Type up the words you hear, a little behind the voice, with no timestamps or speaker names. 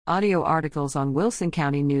audio articles on Wilson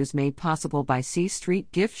County News made possible by C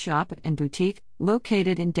Street Gift Shop and Boutique,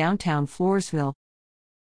 located in downtown Floresville.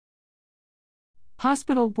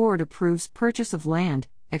 Hospital Board approves purchase of land,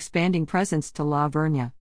 expanding presence to La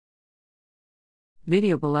Vernia.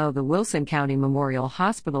 Video below. The Wilson County Memorial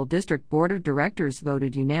Hospital District Board of Directors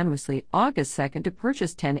voted unanimously August 2 to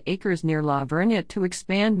purchase 10 acres near La Vernia to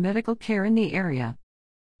expand medical care in the area.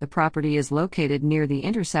 The property is located near the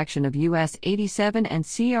intersection of US 87 and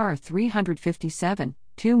CR 357,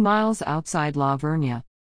 2 miles outside La Vernia.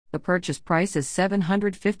 The purchase price is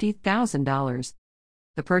 $750,000.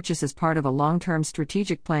 The purchase is part of a long-term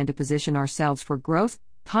strategic plan to position ourselves for growth,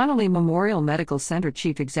 Connolly Memorial Medical Center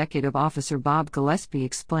Chief Executive Officer Bob Gillespie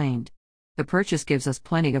explained. The purchase gives us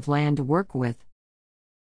plenty of land to work with.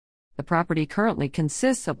 The property currently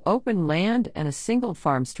consists of open land and a single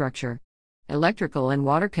farm structure. Electrical and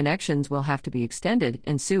water connections will have to be extended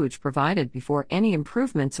and sewage provided before any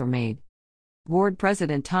improvements are made. Board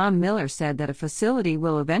President Tom Miller said that a facility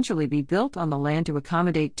will eventually be built on the land to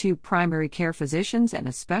accommodate 2 primary care physicians and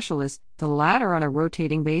a specialist, the latter on a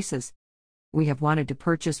rotating basis. We have wanted to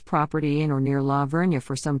purchase property in or near La Vernia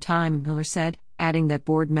for some time, Miller said, adding that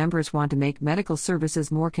board members want to make medical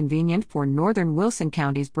services more convenient for northern Wilson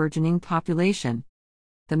County's burgeoning population.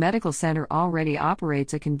 The medical center already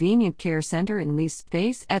operates a convenient care center in leased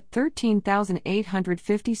space at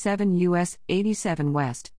 13,857 US 87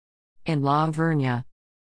 West in La Vernia.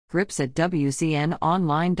 Grips at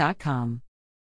WCNonline.com.